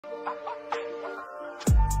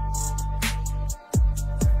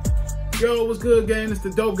Yo, what's good, gang? It's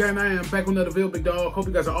the Dope Gang. I am back with another video, big dog. Hope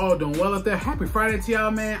you guys are all doing well out there. Happy Friday to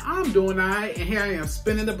y'all, man. I'm doing all right, and here I am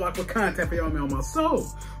spinning the block with content for y'all, man, on my soul.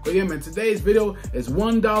 But yeah, man, today's video is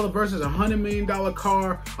 $1 versus $100 million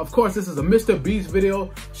car. Of course, this is a Mr. Beast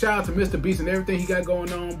video. Shout out to Mr. Beast and everything he got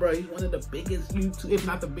going on, bro. He's one of the biggest YouTube, if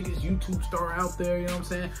not the biggest YouTube star out there, you know what I'm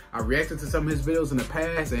saying? I reacted to some of his videos in the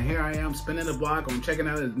past, and here I am spinning the block on checking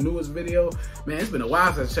out his newest video. Man, it's been a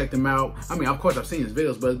while since I checked him out. I mean, of course, I've seen his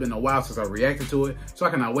videos, but it's been a while since I reacted to it, so I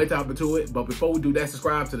cannot wait to hop into it. But before we do that,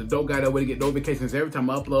 subscribe to the Dope Guy. That way to get notifications every time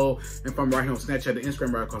I upload, and from right here on Snapchat and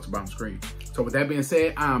Instagram right across the bottom screen. So with that being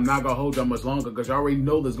said, I'm not gonna hold you much longer because you already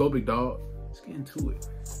know let's go, big dog. Let's get into it.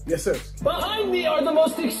 Yes, sir. Behind me are the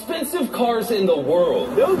most expensive cars in the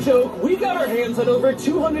world. No joke, we got our hands on over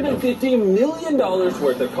 $250 million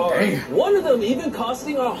worth of cars. Damn. One of them even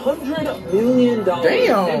costing $100 million.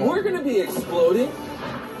 Damn. And we're gonna be exploding,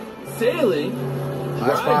 sailing,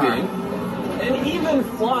 driving, and even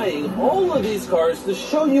flying all of these cars to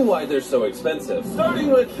show you why they're so expensive.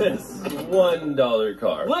 Starting with this $1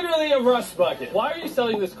 car. Literally a rust bucket. Why are you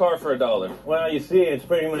selling this car for $1? Well, you see, it's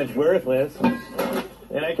pretty much worthless.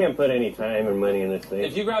 And I can't put any time or money in this thing.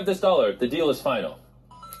 If you grab this $1, the deal is final.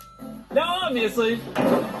 Now, obviously,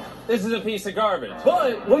 this is a piece of garbage.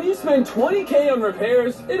 But when you spend $20K on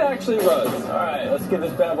repairs, it actually runs. All right, let's get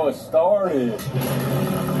this bad boy started.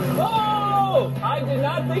 Oh! I did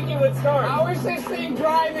not think it would start. How is this thing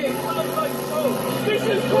driving? This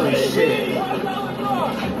is crazy! $1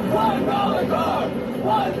 car! $1 car!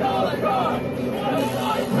 $1 car! $1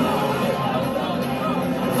 car!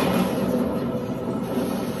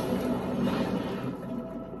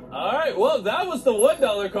 Alright, well, that was the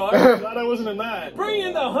 $1 car. Glad I wasn't in that. Bring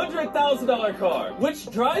in the $100,000 car,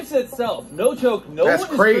 which drives itself. No joke, no That's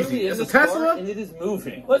one crazy. is really in It's a this car, Tesla? and it is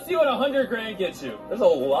moving. Let's see what 100 grand gets you. There's a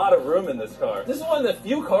lot of room in this car. This is one of the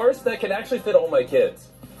few cars that can actually fit all my kids.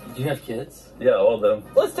 Do you have kids? Yeah, all of them.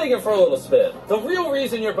 Let's take it for a little spin. The real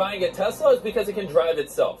reason you're buying a Tesla is because it can drive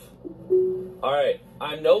itself. Alright,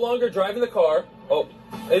 I'm no longer driving the car. Oh,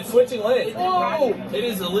 it's switching lanes. Whoa! It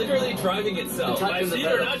is literally driving itself. I see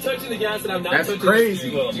you're not touching the gas and I'm not touching the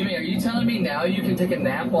steering wheel. Jimmy, are you telling me now you can take a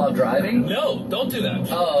nap while driving? No, don't do that.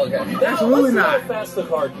 Oh, okay. Absolutely Now, let's see not. how fast the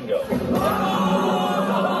car can go.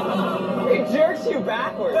 It jerks you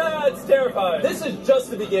backwards. That's terrifying. This is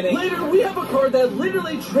just the beginning. Later, we have a car that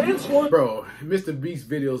literally transforms. Bro, Mr. Beast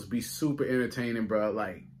videos be super entertaining, bro.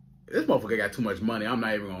 Like, this motherfucker got too much money. I'm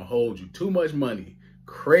not even gonna hold you. Too much money.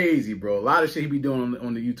 Crazy, bro. A lot of shit he be doing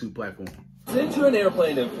on the YouTube platform. Into an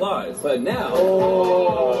airplane and flies, but now.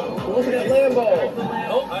 Oh, look at that Lambo.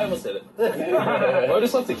 Oh, I almost hit it. I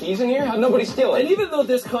just left the keys in here. How'd nobody steal it? And even though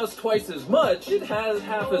this costs twice as much, it has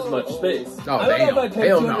half as much space. Oh, I don't know if damn. I'd pay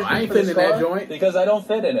Hell no. $250 I ain't for this fitting in that car joint. because I don't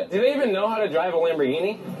fit in it. Do they even know how to drive a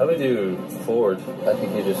Lamborghini? How do we do Ford? I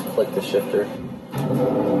think you just click the shifter.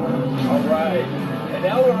 All right. And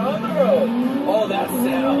now we're on the road. Oh, that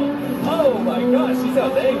sound. Oh my gosh, she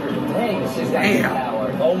sounds angry. Dang, she's got Damn.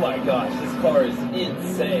 power. Oh my gosh, this car is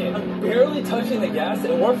insane. I'm barely touching the gas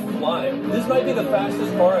and we're flying. This might be the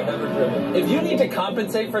fastest car I've ever driven. If you need to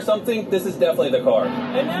compensate for something, this is definitely the car.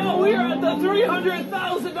 And now we are at the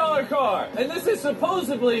 $300,000 car. And this is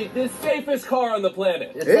supposedly the safest car on the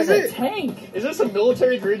planet. It's Is like it? a tank. Is this a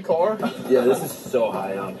military grade car? Yeah, this is so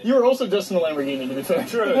high up. You were also just in a Lamborghini, to be fair.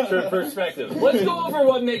 True perspective. Let's go over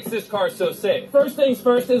what makes this car so safe. First things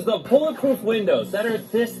first is the bulletproof windows that are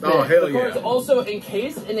this thick. Oh, hell The car is yeah. also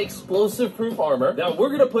encased in explosive-proof armor that we're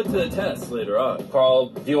gonna put to the test later on. Carl,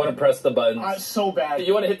 do you want to press the buttons? So bad. Do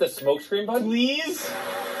you want to hit the smoke screen button? Please?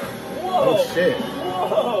 Whoa! Oh, shit.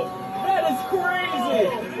 Whoa! That is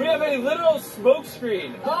crazy! We have a literal smoke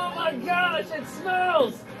screen. Oh my gosh, it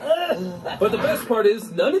smells! But the best part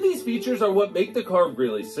is, none of these features are what make the car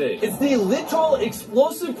really safe. It's the literal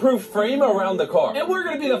explosive-proof frame around the car. And we're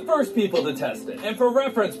gonna be the first people to test it. And for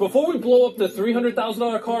reference, before we blow up the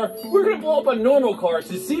 $300,000 car, we're gonna blow up a normal car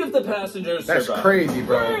to see if the passengers That's survive. crazy,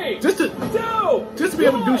 bro. 3, Just to 2, be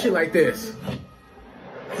able to do 1. shit like this.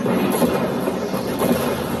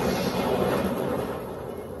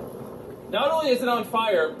 Not only is it on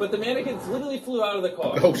fire, but the mannequins literally flew out of the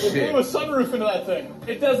car. Oh, They shit. blew a sunroof into that thing.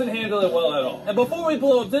 It doesn't handle it well at all. And before we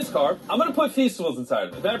blow up this car, I'm gonna put Feastables inside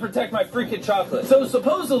of it. Better protect my freaking chocolate. So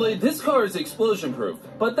supposedly, this car is explosion-proof,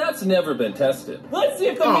 but that's never been tested. Let's see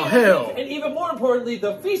if the mannequins, hell. and even more importantly,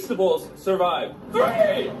 the Feastables survive.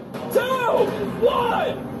 3, 2,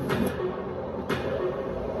 1!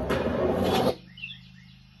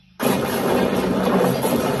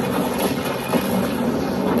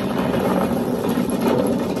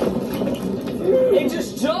 It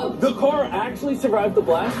just jumped! The car actually survived the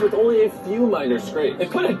blast with only a few minor scrapes.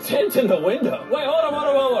 It put a dent in the window. Wait, hold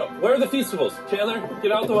on. Where are the Feastables? Chandler,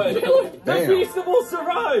 get out the way. The Feastables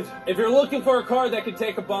survived! If you're looking for a car that can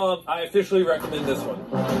take a bomb, I officially recommend this one.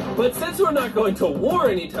 But since we're not going to war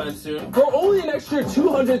anytime soon, for only an extra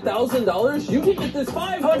 $200,000, you can get this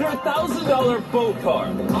 $500,000 boat car.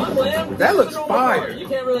 On land, that looks fire. Car. You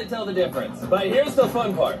can't really tell the difference. But here's the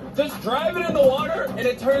fun part. Just drive it in the water and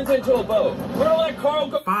it turns into a boat. We're gonna let Carl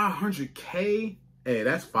go. $500K? Hey,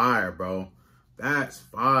 that's fire, bro. That's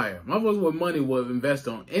fire. Motherfuckers with money would invest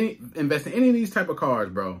in any of these type of cars,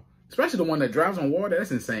 bro. Especially the one that drives on water.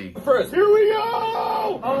 That's insane. First, here we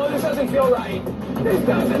go! Oh, this doesn't feel right. This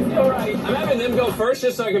doesn't feel right. I'm having them go first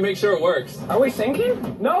just so I can make sure it works. Are we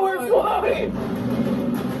sinking? No, we're floating!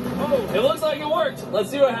 Oh, it looks like it worked. Let's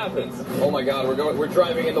see what happens. Oh my god, we're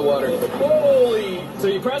driving in the water. Holy! So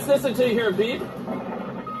you press this until you hear a beep.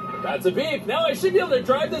 That's a beep. Now I should be able to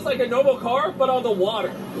drive this like a normal car, but on the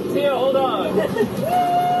water. Tia, hold on.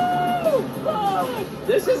 Oh,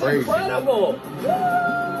 this is incredible.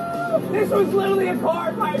 This was literally a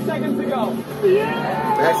car 5 seconds ago.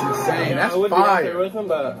 Yeah! That's insane. That's I would fire. be out there with him,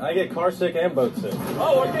 but I get car sick and boat sick.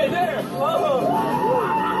 Oh, we're getting there. Whoa!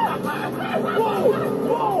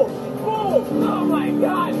 Whoa! Oh my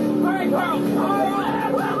god! All right, Carl.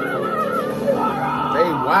 They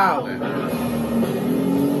wildin'.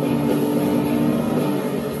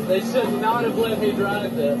 They should not have let me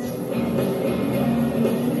drive this.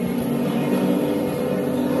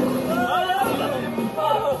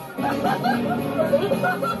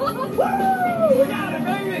 We got it,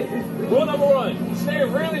 baby! Rule number one, stay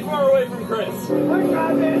really far away from Chris. We're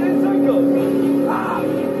driving in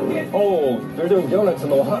circles. Oh, they're doing donuts in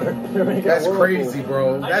the water. That's crazy,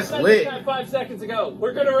 bro. That's lit. I just 5 seconds ago.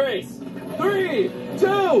 We're gonna race. 3,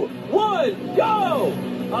 2, 1, go!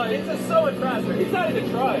 Oh, he's just so faster. He's not even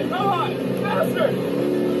trying. Come on, faster!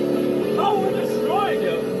 Oh, we're destroying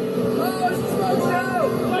him. Oh, it's slow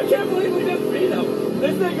down. I can't believe we just beat him.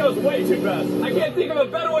 This thing goes way too fast. I can't think of a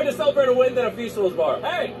better way to celebrate a win than a Feastables bar.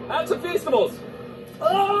 Hey, have some Feastables.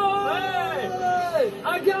 Oh, hey!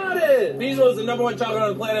 I got it! Feastables is the #1 chocolate on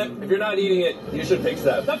the planet. If you're not eating it, you should fix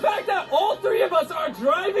that. The fact that all three of us are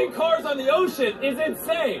driving cars on the ocean is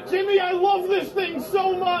insane. Jimmy, I love this thing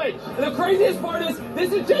so much. And the craziest part is,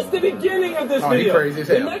 this is just the beginning of this Oh, video. crazy as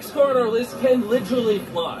hell. The next car on our list can literally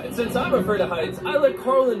fly. And since I'm afraid of heights, I let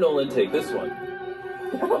Carl and Nolan take this one.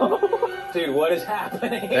 Dude, what is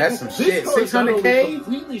happening? That's some shit. This car is not only 600K?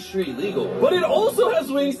 completely street legal, but it also has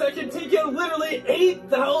wings that can take you literally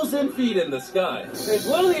 8,000 feet in the sky. There's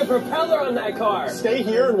literally a propeller on that car. Stay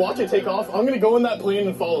here and watch it take off. I'm gonna go in that plane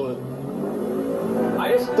and follow it.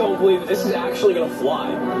 I just don't believe that this is actually gonna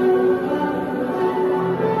fly.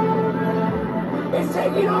 It's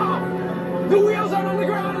taking off! The wheels aren't on the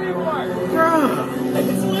ground anymore! Bruh.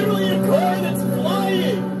 It's literally a car that's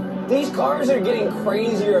flying! These cars are getting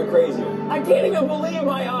crazier and crazier. I can't even believe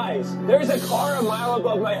my eyes. There's a car a mile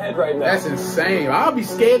above my head right now. That's insane. I'll be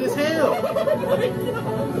scared as hell.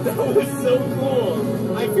 That was so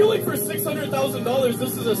cool. I feel like for $600,000,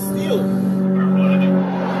 this is a steal.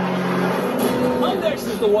 Up next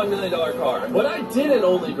is the $1 million car, but I didn't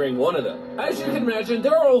only bring one of them. As you can imagine,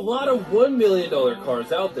 there are a lot of $1 million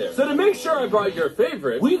cars out there. So to make sure I brought your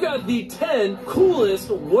favorite, we got the 10 coolest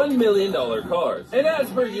 $1 million cars. And as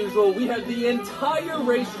per usual, we had the entire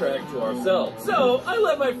racetrack to ourselves. So I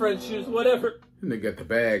let my friends choose whatever. They got the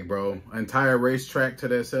bag, bro. Entire racetrack to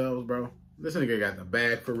themselves, bro. This nigga got the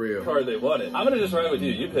bag for real. Car they wanted. I'm gonna just ride with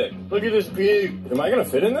you. You pick. Look at this big. Am I gonna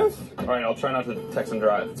fit in this? All right, I'll try not to text and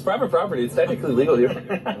drive. It's private property. It's technically legal here.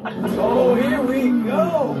 Oh, here we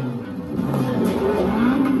go.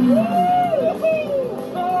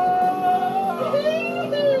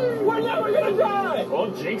 We're never gonna die!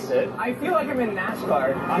 Don't jinx it. I feel like I'm in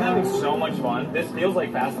NASCAR. I'm having so much fun. This feels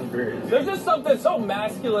like Fast and Furious. There's just something so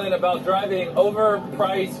masculine about driving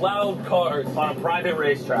overpriced, loud cars On a private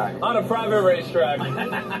racetrack. on a private racetrack.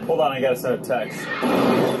 Hold on, I gotta send a text.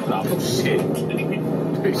 Oh, shit.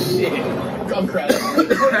 Shit. I'm crashing.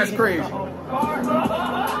 That's crazy.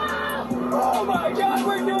 Oh my god,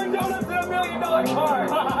 we're doing donuts in $1 million car!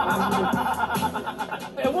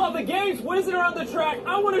 And while the game's whizzing around the track,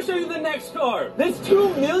 I want to show you the next car. This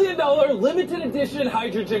 $2 million limited edition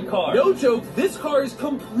hydrogen car. No joke, this car is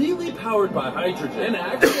completely powered by hydrogen and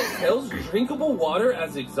actually exhales drinkable water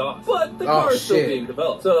as exhaust. But the car is still being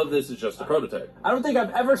developed, so this is just a prototype. I don't think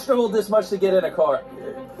I've ever struggled this much to get in a car.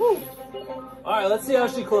 Whew. All right, let's see how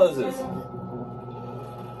she closes.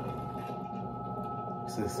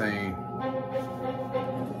 It's insane.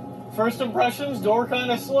 First impressions, door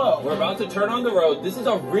kind of slow. We're about to turn on the road. This is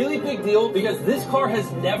a really big deal because this car has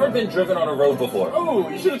never been driven on a road before. Oh,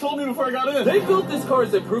 you should have told me before I got in. They built this car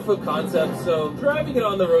as a proof of concept, so driving it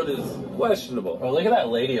on the road is questionable. Oh, look at that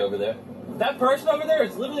lady over there. That person over there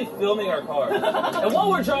is literally filming our car. And while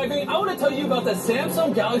we're driving, I want to tell you about the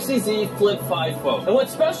Samsung Galaxy Z Flip 5 phone. And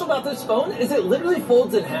what's special about this phone is it literally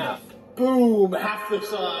folds in half. Boom, half the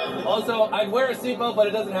size. Also, I'd wear a seatbelt, but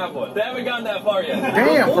it doesn't have one. They haven't gotten that far yet.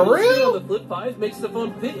 Damn, for real? The Flip 5 makes the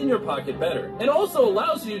phone fit in your pocket better. And also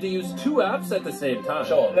allows you to use 2 apps at the same time.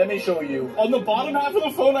 Let me show you. On the bottom half of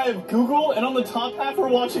the phone, I have Google, and on the top half, we're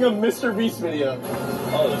watching a MRBEAST video.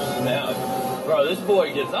 Oh, snap. Bro, this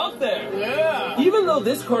boy gets up there. Yeah. Even though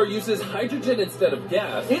this car uses hydrogen instead of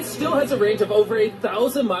gas, it still has a range of over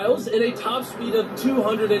 1,000 miles and a top speed of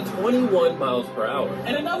 221 miles per hour.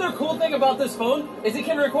 And another cool thing about this phone is it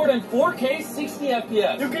can record in 4K 60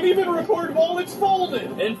 FPS. You can even record while it's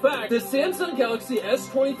folded. In fact, the Samsung Galaxy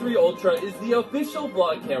S23 Ultra is the official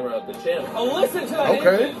vlog camera of the channel. Oh, listen to that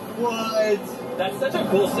engine. What? That's such a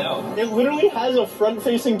cool sound. It literally has a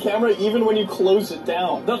front-facing camera even when you close it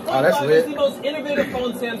down. The Flip 5 is the most innovative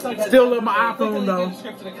phone Samsung has Still ever love my made. iPhone, though.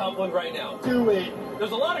 Description to comp one right now. Do it.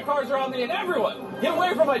 There's a lot of cars around me, and everyone, get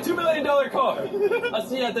away from my $2 million car. I'll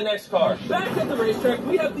see you at the next car. Back at the racetrack,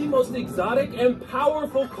 we have the most exotic and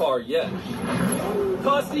powerful car yet.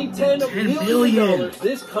 Costing $10 million,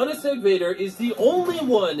 this Koenigsegg Vader is the only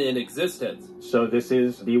one in existence. So this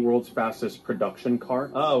is the world's fastest production car?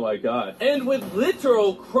 Oh my god. And with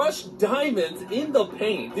literal crushed diamonds in the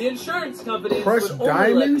paint. The insurance company would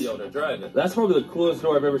only let the owner drive it. That's probably the coolest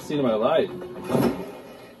door I've ever seen in my life.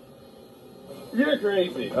 You're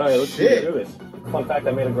crazy. Alright, let's do this. Fun fact,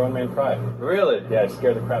 I made a grown man cry. Really? Yeah, I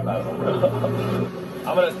scared the crap out of him.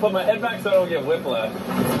 I'm gonna put my head back so I don't get whiplash.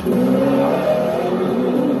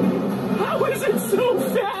 How is it so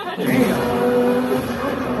fast?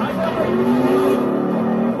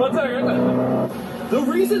 One second. The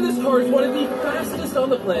reason this car is one of the fastest on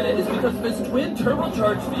the planet is because of its twin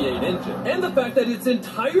turbocharged V8 engine, and the fact that its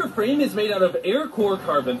entire frame is made out of air-core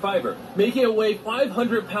carbon fiber, making it weigh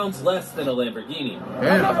 500 pounds less than a Lamborghini.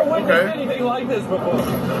 Damn, I've never witnessed anything like this before.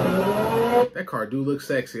 That car do look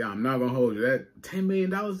sexy. I'm not gonna hold you. That $10 million,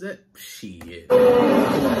 that shit.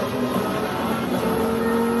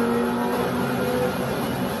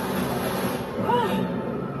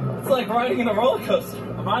 It's like riding in a roller coaster.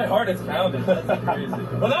 My heart is pounding. That's crazy.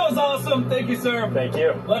 Well, that was awesome. Thank you, sir. Thank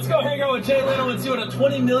you. Let's go hang out with Jay Leno and see what a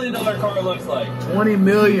 $20 million car looks like. 20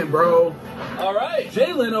 million, bro. All right.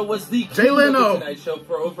 Jay Leno was the king of the Tonight Show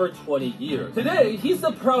for over 20 years. Today, he's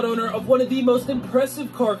the proud owner of one of the most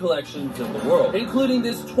impressive car collections in the world, including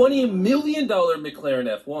this $20 million McLaren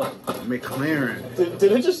F1. McLaren.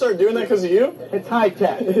 Did it just start doing that because of you? It's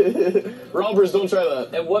high-tech. Robbers, don't try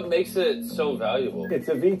that. And what makes it so valuable? It's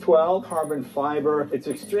a V12 carbon fiber.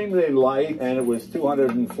 It's extremely light, and it was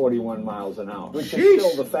 241 miles an hour, which is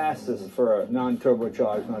still the fastest for a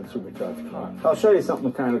non-turbocharged, non-supercharged car. I'll show you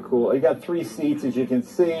something kind of cool. You got 3 seats, as you can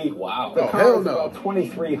see. Wow. The car is about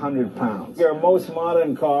 2,300 pounds. Your most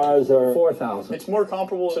modern cars are 4,000. It's more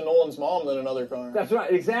comparable to Nolan's mom than another car. That's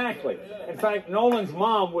right, exactly. In fact, Nolan's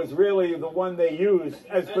mom was really the one they used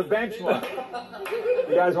as the benchmark.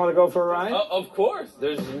 You guys want to go for a ride? Of course.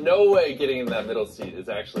 There's no way getting in that middle seat is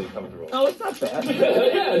actually comfortable. Oh, it's not bad.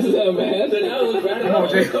 Yeah, it's not bad. Then I look right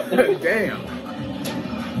at it. Damn.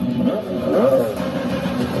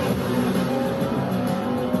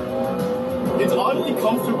 It's oddly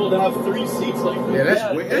comfortable to have 3 seats like this. Yeah,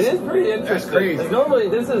 that's weird. It is pretty interesting. That's crazy. Like, normally,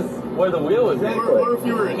 this is where the wheel is. Or if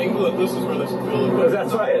you were in England, this is where this wheel would.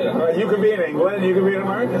 That's right. Or you could be in England, you could be in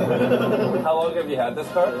America. How long have you had this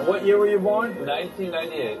car? What year were you born?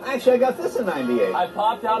 1998. Actually, I got this in 98. I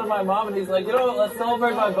popped out of my mom and he's like, you know what, let's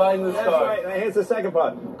celebrate by buying this That's car. right. Now here's the second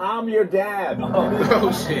part. I'm your dad.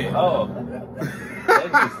 Oh, shit. Oh.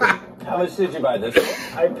 Interesting. How much did you buy this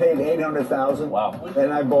for? I paid $800,000. Wow.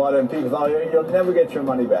 And I bought it, and people thought, you'll never get your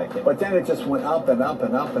money back. But then it just went up and up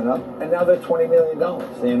and up and up, and now they're $20 million.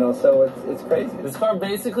 You know, so it's crazy. This car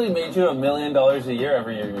basically made you $1 million a year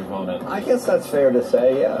every year you've owned it. I guess that's fair to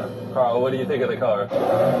say, yeah. Carl, what do you think of the car?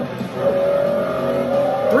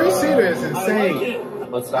 3-seater is insane.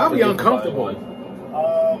 Let's stop. I'll be uncomfortable.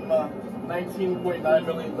 19 $19.9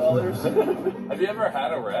 million. Have you ever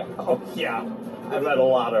had a wreck? Oh, yeah. I've had a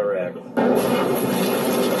lot of wrecks.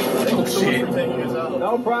 Oh, shit.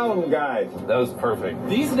 No problem, guys. That was perfect.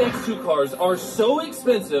 These next two cars are so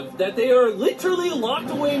expensive that they are literally locked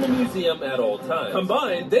away in a museum at all times.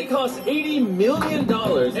 Combined, they cost $80 million,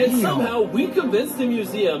 and somehow we convinced the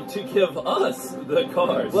museum to give us the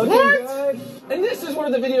cars. What? And this is where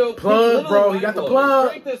the video Plug, bro. You got the plug.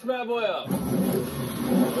 Break this bad boy up.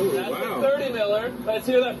 That's the 30 miller. Let's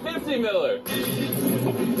hear that 50 miller.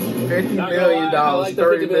 $50 million,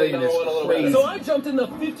 $30 million is crazy. So I jumped in the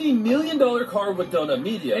 $50 million car with Donut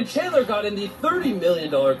Media, and Chandler got in the $30 million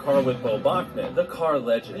car with Bo Bachman, the car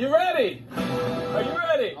legend. You ready? Are you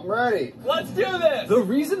ready? I'm ready. Let's do this! The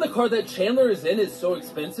reason the car that Chandler is in is so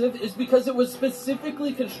expensive is because it was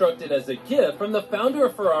specifically constructed as a gift from the founder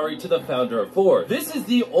of Ferrari to the founder of Ford. This is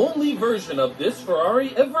the only version of this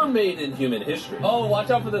Ferrari ever made in human history. Oh,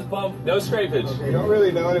 watch out for this bump. No scrapage. You don't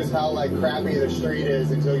really notice how crappy the street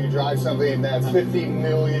is until you drive something that's $50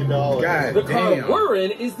 million. God the car damn. we're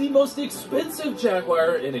in is the most expensive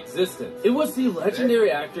Jaguar in existence. It was the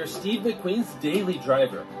legendary actor Steve McQueen's daily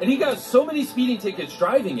driver, and he got so many speeding tickets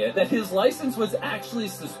driving it that his license was actually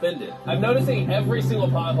suspended. I'm noticing every single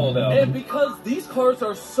pothole though. And because these cars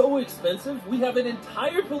are so expensive, we have an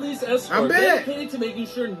entire police escort dedicated to making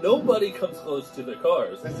sure nobody comes close to the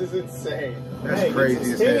cars. This is insane. That's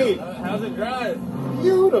crazy as hell. How's it drive?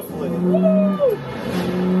 Beautifully. Woo!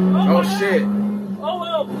 Oh, shit. Oh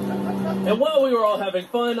well. And while we were all having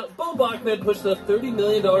fun, Bo Bachman pushed the $30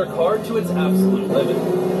 million car to its absolute limit.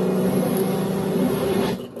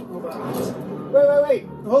 Wait.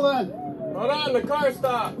 Hold on. Hold on, the car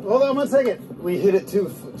stopped. Hold on 1 second. We hit it too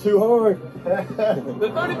hard. The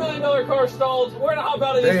 $30 million car stalled. We're gonna hop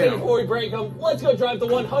out of this thing before we break them. Let's go drive the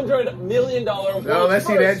 $100 million let's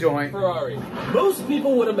see that joint. Ferrari. Most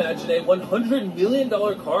people would imagine a $100 million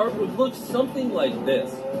car would look something like this.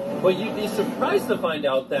 But you'd be surprised to find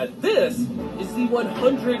out that this is the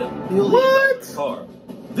 $100 million car.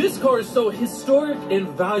 This car is so historic and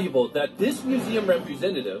valuable that this museum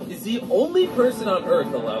representative is the only person on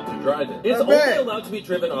Earth allowed to drive it. It's only allowed to be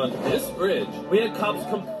driven on this bridge. We had cops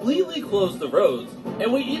completely close the roads,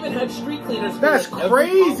 and we even had street cleaners That's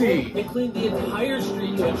crazy and clean the entire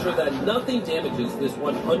street to ensure that nothing damages this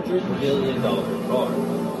 $100 million car.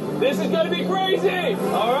 This is gonna be crazy!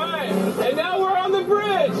 Alright, and now we're on the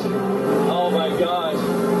bridge! Oh my gosh.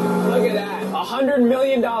 Look at that. $100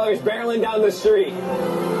 million barreling down the street.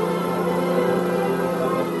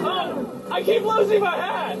 Oh, I keep losing my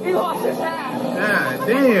hat! He lost his hat! God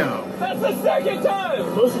damn. That's the second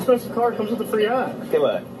time! Most expensive car comes with a free hat. Come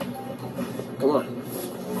on.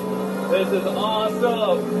 This is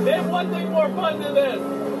awesome! There's one thing more fun than this!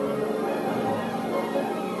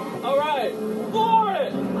 Alright, floor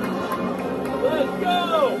it! Let's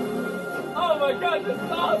go! Oh my gosh, this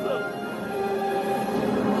is awesome!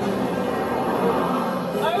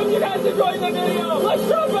 I hope you guys enjoyed the video! Let's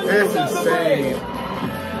drop on this That's insane.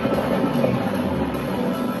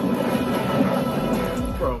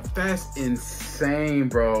 Bro, that's insane,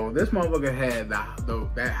 bro. This motherfucker had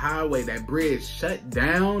that highway, that bridge shut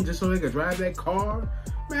down just so they could drive that car.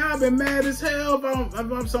 Man, I've been mad as hell if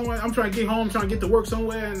I'm somewhere, I'm trying to get home, trying to get to work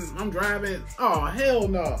somewhere, and I'm driving. Oh, hell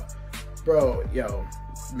no. Bro, yo,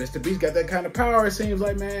 Mr. Beast got that kind of power, it seems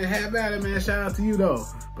like, man. Have at it, man. Shout out to you, though.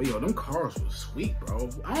 But, yo, them cars was sweet, bro.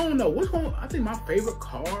 I don't know. Which one? I think my favorite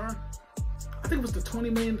car, I think it was the 20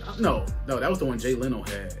 million. No, that was the one Jay Leno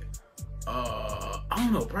had. I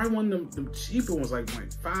don't know. Probably one of them cheaper ones, like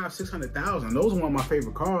 $500,000-600,000. Those are one of my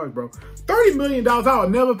favorite cars, bro. $30 million, I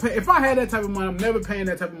would never pay. If I had that type of money, I'm never paying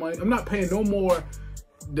that type of money. I'm not paying no more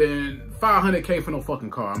than $500K for no fucking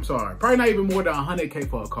car. I'm sorry. Probably not even more than $100K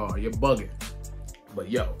for a car. You're bugging. But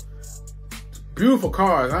yo, beautiful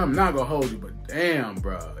cars. I'm not gonna hold you, but damn,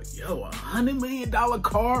 bro. Yo, $100 million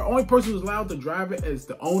car. Only person who's allowed to drive it is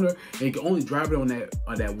the owner, and you can only drive it on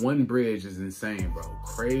that one bridge is insane, bro.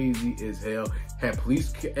 Crazy as hell. Had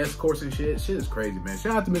police escorts and shit. Shit is crazy, man.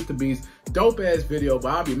 Shout out to Mr. Beast. Dope ass video, but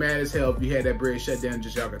I'll be mad as hell if you had that bridge shut down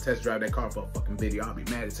just y'all could test drive that car for a fucking video. I'll be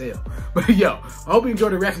mad as hell. But yo, I hope you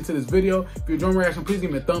enjoyed the reaction to this video. If you enjoyed my reaction, please give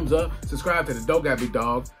me a thumbs up. Subscribe to the Dope Guy Big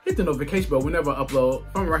Dog. Hit the notification bell whenever I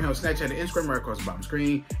upload. Follow me right here on Snapchat and Instagram right across the bottom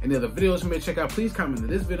screen. And the other videos you may check out, please comment to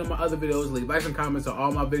this video, my other videos. Leave likes and comments on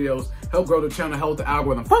all my videos. Help grow the channel, help the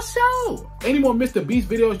algorithm. For sure. Any more Mr. Beast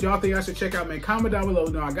videos y'all think I should check out, man, comment down below.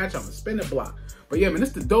 No, I got y'all. I'm gonna spin the block. But yeah, man, this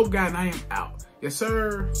is the Dope Guy and I am out. Yes,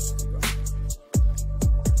 sir.